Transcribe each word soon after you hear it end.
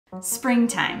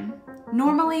Springtime,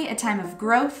 normally a time of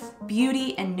growth,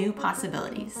 beauty, and new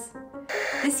possibilities.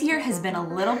 This year has been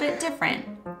a little bit different,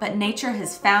 but nature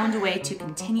has found a way to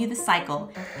continue the cycle,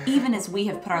 even as we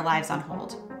have put our lives on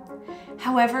hold.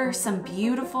 However, some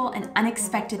beautiful and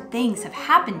unexpected things have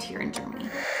happened here in Germany,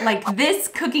 like this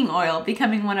cooking oil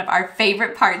becoming one of our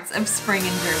favorite parts of spring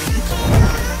in Germany.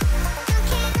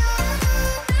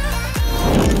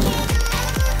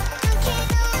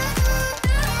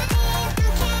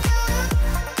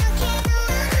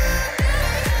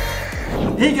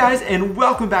 Hey guys, and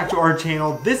welcome back to our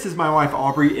channel. This is my wife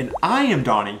Aubrey and I am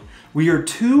Donnie. We are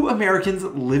two Americans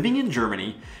living in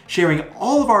Germany, sharing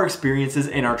all of our experiences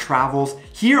and our travels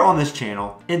here on this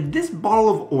channel. And this bottle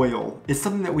of oil is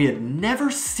something that we had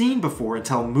never seen before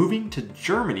until moving to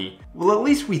Germany. Well, at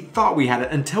least we thought we had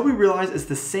it until we realized it's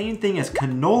the same thing as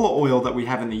canola oil that we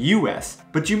have in the US.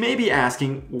 But you may be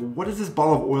asking, well, what does this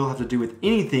bottle of oil have to do with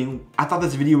anything? I thought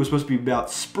this video was supposed to be about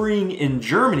spring in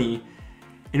Germany.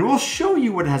 And we'll show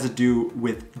you what it has to do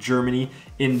with Germany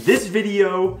in this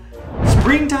video.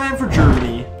 Springtime for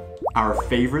Germany, our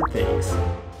favorite things.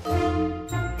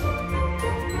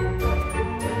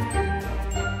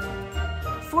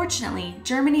 Fortunately,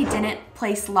 Germany didn't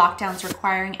place lockdowns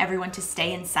requiring everyone to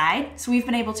stay inside, so we've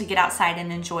been able to get outside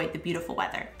and enjoy the beautiful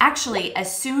weather. Actually,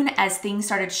 as soon as things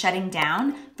started shutting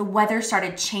down, the weather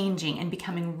started changing and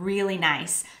becoming really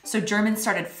nice, so Germans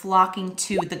started flocking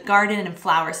to the garden and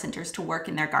flower centers to work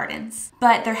in their gardens.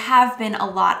 But there have been a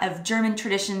lot of German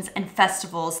traditions and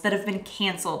festivals that have been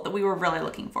canceled that we were really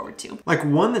looking forward to. Like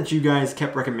one that you guys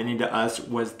kept recommending to us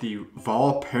was the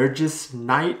Walpurgis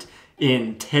night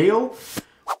in Tale.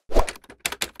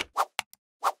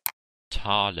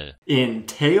 In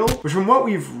Tale, which from what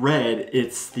we've read,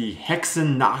 it's the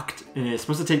Hexennacht, and it's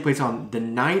supposed to take place on the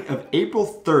night of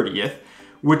April 30th,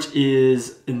 which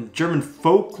is in German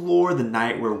folklore the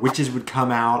night where witches would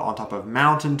come out on top of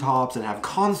mountaintops and have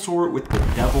consort with the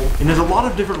devil. And there's a lot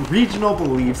of different regional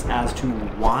beliefs as to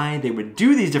why they would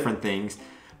do these different things,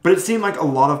 but it seemed like a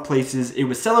lot of places it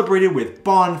was celebrated with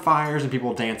bonfires and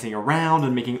people dancing around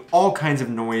and making all kinds of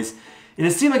noise, and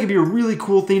it seemed like it'd be a really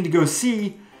cool thing to go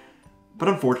see. But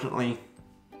unfortunately,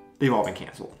 they've all been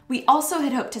canceled. We also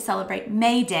had hoped to celebrate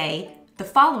May Day the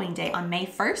following day on May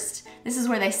 1st. This is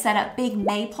where they set up big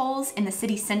maypoles in the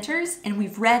city centers, and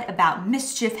we've read about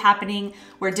mischief happening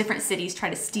where different cities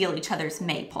try to steal each other's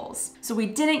maypoles. So we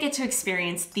didn't get to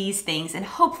experience these things, and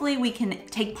hopefully we can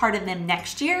take part in them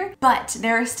next year, but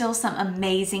there are still some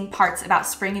amazing parts about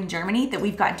spring in Germany that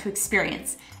we've gotten to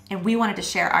experience, and we wanted to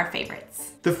share our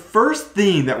favorites. The first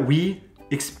thing that we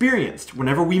experienced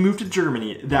whenever we moved to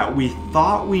Germany that we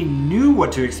thought we knew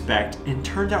what to expect and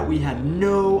turned out we had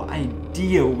no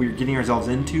idea what we were getting ourselves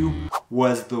into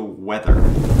was the weather.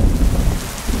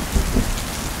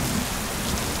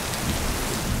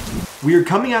 We are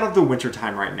coming out of the winter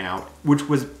time right now, which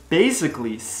was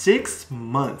basically 6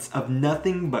 months of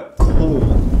nothing but cold,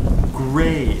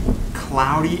 gray,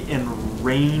 cloudy, and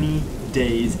rainy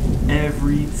days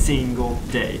every single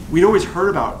day. We'd always heard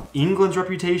about England's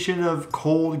reputation of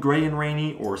cold, gray, and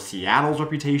rainy, or Seattle's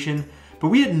reputation, but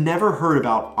we had never heard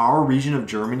about our region of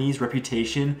Germany's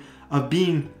reputation of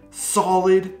being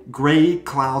solid, gray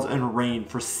clouds and rain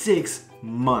for 6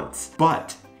 months.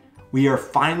 But we are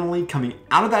finally coming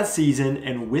out of that season,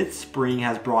 and with spring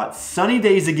has brought sunny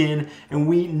days again, and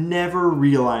we never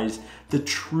realized the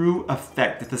true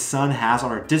effect that the sun has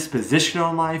on our disposition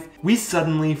on life. We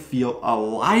suddenly feel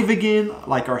alive again,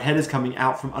 like our head is coming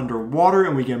out from underwater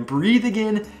and we can breathe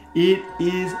again. It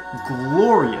is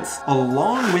glorious.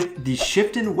 Along with the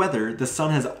shift in weather, the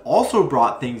sun has also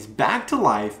brought things back to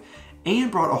life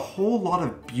and brought a whole lot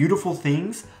of beautiful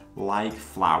things like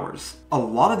flowers. A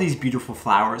lot of these beautiful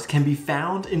flowers can be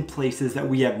found in places that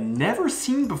we have never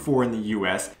seen before in the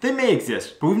US. They may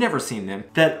exist, but we've never seen them,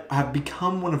 that have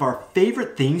become one of our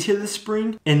favorite things here this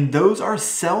spring, and those are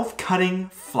self-cutting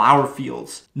flower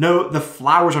fields. No, the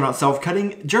flowers are not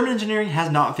self-cutting. German engineering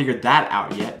has not figured that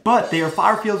out yet, but they are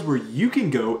flower fields where you can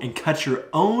go and cut your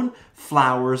own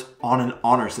flowers on an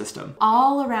honor system.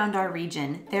 All around our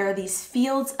region, there are these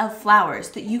fields of flowers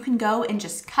that you can go and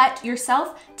just cut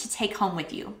yourself to take home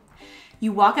with you.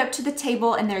 You walk up to the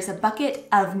table and there's a bucket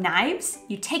of knives.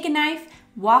 You take a knife,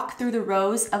 walk through the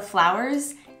rows of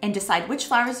flowers and decide which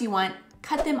flowers you want,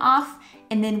 cut them off,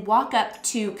 and then walk up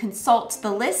to consult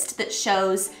the list that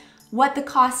shows what the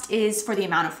cost is for the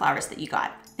amount of flowers that you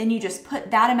got. Then you just put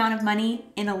that amount of money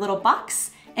in a little box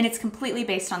and it's completely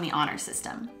based on the honor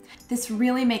system. This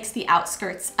really makes the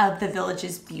outskirts of the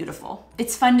villages beautiful.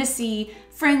 It's fun to see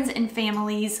friends and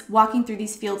families walking through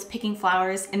these fields picking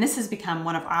flowers, and this has become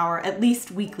one of our at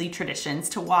least weekly traditions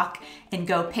to walk and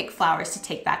go pick flowers to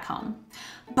take back home.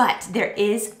 But there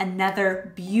is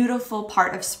another beautiful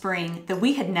part of spring that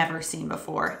we had never seen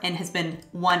before and has been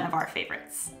one of our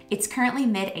favorites. It's currently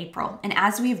mid-April, and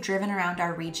as we have driven around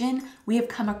our region, we have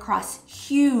come across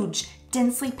huge,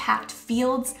 densely packed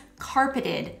fields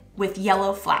carpeted with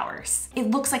yellow flowers.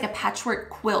 It looks like a patchwork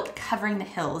quilt covering the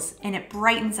hills, and it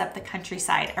brightens up the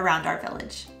countryside around our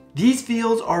village. These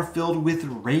fields are filled with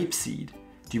rapeseed.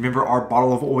 Do you remember our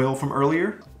bottle of oil from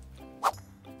earlier?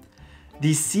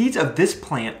 These seeds of this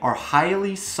plant are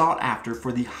highly sought after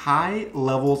for the high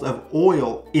levels of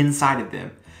oil inside of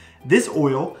them. This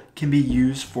oil can be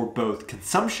used for both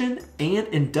consumption and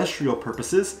industrial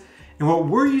purposes. And what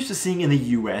we're used to seeing in the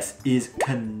US is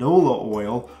canola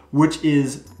oil, which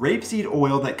is rapeseed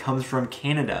oil that comes from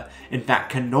Canada. In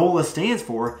fact, canola stands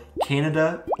for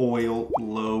Canada Oil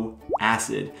Low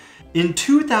Acid. In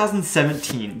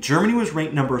 2017, Germany was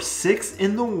ranked number 6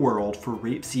 in the world for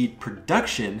rapeseed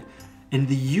production, and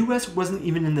the US wasn't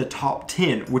even in the top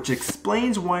 10, which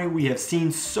explains why we have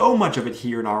seen so much of it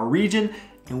here in our region,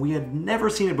 and we had never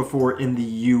seen it before in the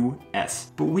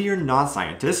US. But we are not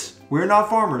scientists, we're not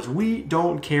farmers, we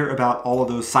don't care about all of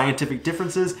those scientific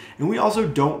differences, and we also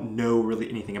don't know really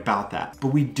anything about that. But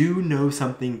we do know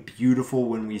something beautiful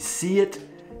when we see it.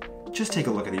 Just take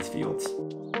a look at these fields.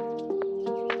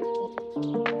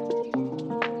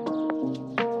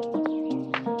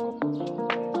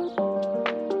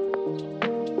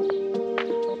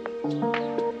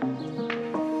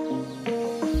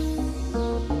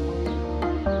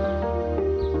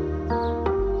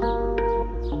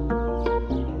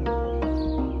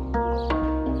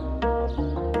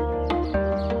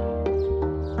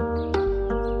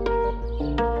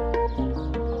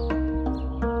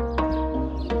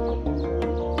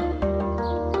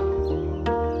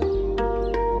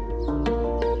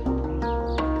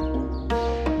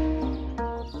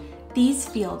 These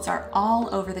fields are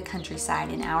all over the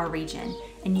countryside in our region,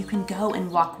 and you can go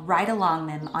and walk right along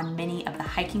them on many of the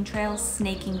hiking trails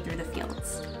snaking through the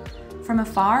fields. From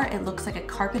afar, it looks like a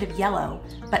carpet of yellow,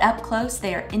 but up close,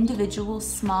 they are individual,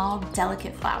 small,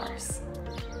 delicate flowers.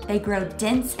 They grow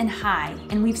dense and high,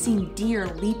 and we've seen deer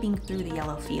leaping through the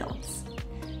yellow fields.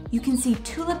 You can see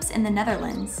tulips in the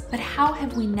Netherlands, but how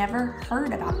have we never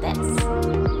heard about this?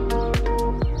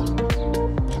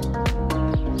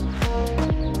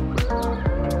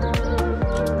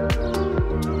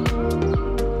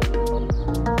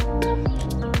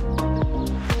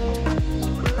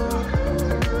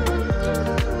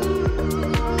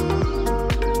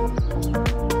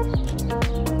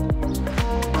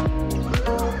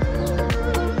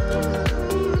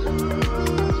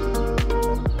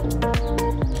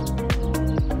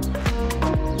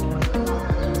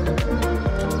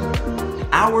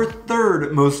 Our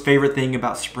third most favorite thing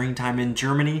about springtime in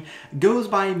Germany goes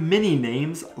by many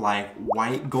names like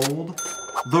white gold,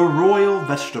 the royal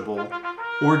vegetable,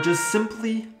 or just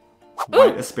simply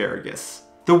white asparagus.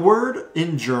 The word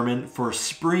in German for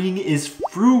spring is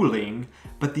Frühling,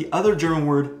 but the other German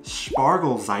word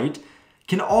Spargelzeit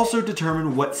can also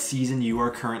determine what season you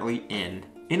are currently in.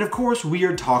 And of course, we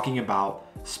are talking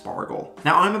about spargel.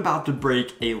 Now, I'm about to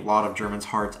break a lot of Germans'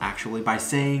 hearts actually by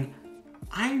saying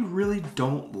I really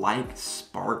don't like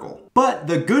spargel. But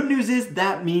the good news is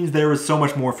that means there is so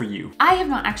much more for you. I have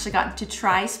not actually gotten to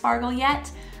try spargel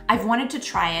yet. I've wanted to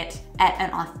try it at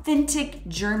an authentic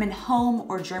German home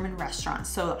or German restaurant,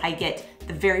 so I get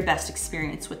the very best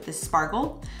experience with this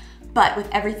spargel. But with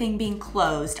everything being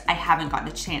closed, I haven't gotten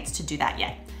a chance to do that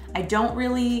yet. I don't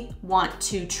really want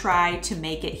to try to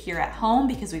make it here at home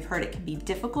because we've heard it can be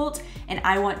difficult, and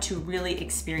I want to really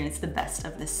experience the best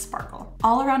of this spargel.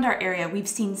 All around our area, we've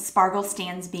seen spargel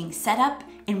stands being set up,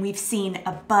 and we've seen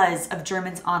a buzz of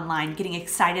Germans online getting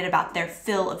excited about their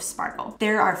fill of spargel.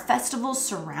 There are festivals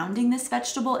surrounding this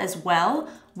vegetable as well,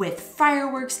 with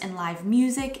fireworks and live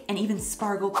music, and even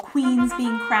spargel queens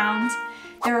being crowned.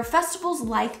 There are festivals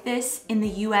like this in the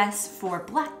US for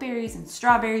blackberries and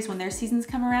strawberries when their seasons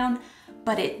come around,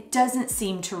 but it doesn't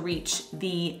seem to reach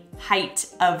the height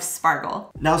of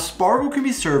spargel. Now, spargel can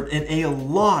be served in a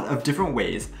lot of different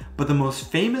ways, but the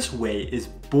most famous way is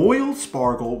boiled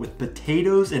spargel with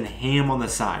potatoes and ham on the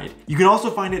side. You can also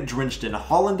find it drenched in a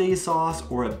hollandaise sauce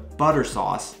or a butter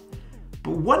sauce.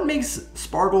 But what makes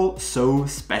spargel so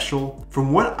special?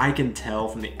 From what I can tell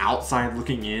from the outside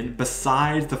looking in,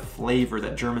 besides the flavor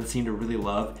that Germans seem to really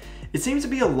love, It seems to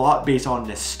be a lot based on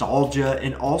nostalgia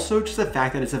and also just the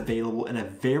fact that it's available in a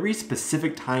very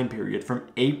specific time period from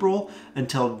April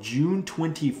until June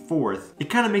 24th. It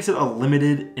kind of makes it a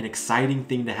limited and exciting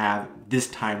thing to have this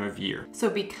time of year. So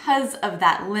because of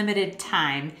that limited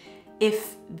time,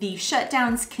 if the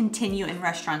shutdowns continue and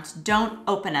restaurants don't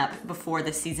open up before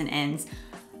the season ends,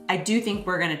 I do think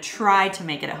we're gonna try to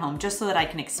make it at home just so that I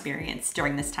can experience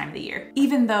during this time of the year.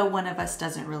 Even though one of us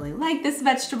doesn't really like this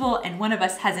vegetable and one of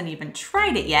us hasn't even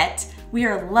tried it yet, we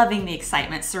are loving the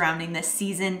excitement surrounding this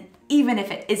season, even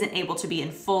if it isn't able to be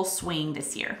in full swing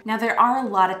this year. Now, there are a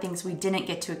lot of things we didn't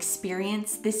get to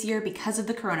experience this year because of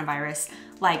the coronavirus,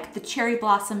 like the cherry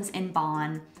blossoms in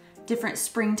Bonn, different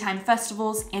springtime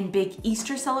festivals, and big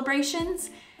Easter celebrations.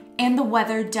 And the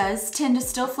weather does tend to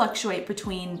still fluctuate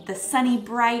between the sunny,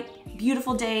 bright,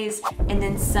 beautiful days and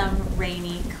then some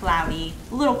rainy, cloudy,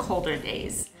 a little colder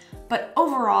days. But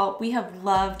overall, we have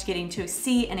loved getting to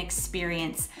see and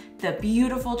experience the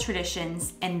beautiful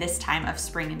traditions in this time of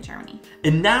spring in Germany.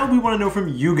 And now we want to know from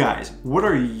you guys, what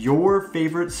are your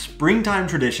favorite springtime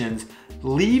traditions?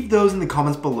 Leave those in the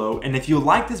comments below, and if you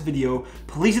like this video,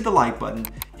 please hit the like button,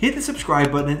 hit the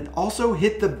subscribe button, and also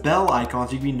hit the bell icon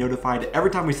so you can be notified every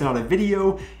time we send out a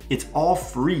video. It's all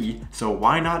free, so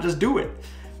why not just do it?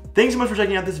 Thanks so much for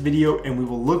checking out this video, and we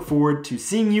will look forward to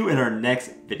seeing you in our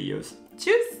next videos.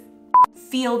 Cheers!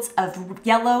 Fields of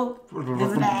yellow.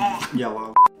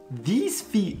 Yellow. These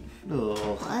feet. Oh,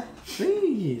 what?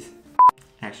 Please.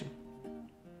 Action.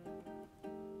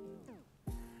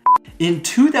 In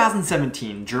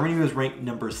 2017, Germany was ranked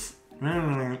number.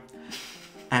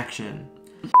 Action.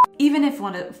 Even if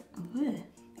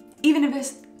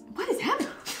it's. What is happening?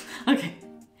 Okay.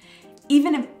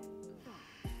 Even if.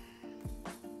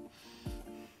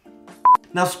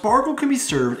 Now, Spargel can be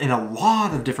served in a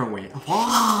lot of different ways. A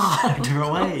lot of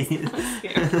different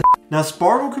ways. Now,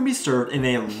 Spargel can be served in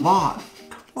a lot.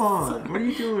 Come on, what are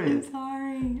you doing? I'm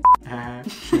sorry.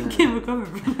 Action. I can't recover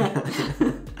from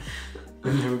that.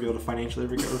 I'll never be able to financially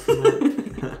recover from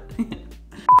that.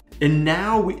 And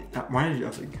now we. Why did you? I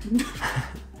was like.